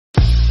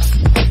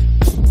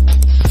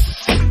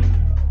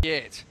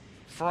It.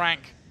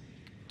 Frank.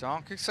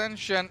 Dark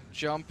Ascension,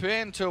 jump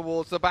in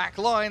towards the back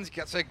lines,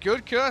 gets a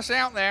good curse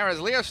out there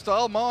as Leo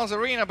style Mars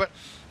Arena, but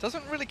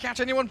doesn't really catch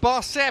anyone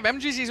bar Seb.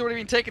 MGZ's already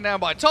been taken down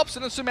by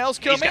Topson and Sumel's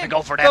come in. He's gonna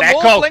go for that the Echo.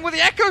 Morphling with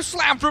the Echo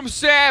Slam from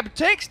Seb,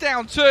 takes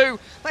down 2.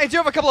 They do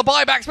have a couple of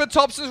buybacks, but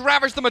Topson's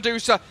ravaged the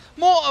Medusa.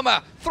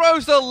 Mortimer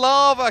throws the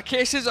lava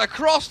kisses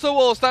across the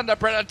wall, Thunder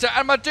Predator,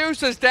 and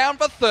Medusa's down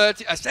for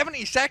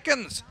 70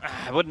 seconds.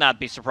 I would not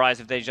be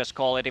surprised if they just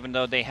call it, even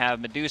though they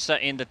have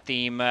Medusa in the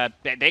team.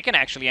 They can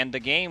actually end the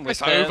game with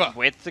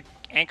the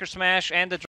Anchor Smash and the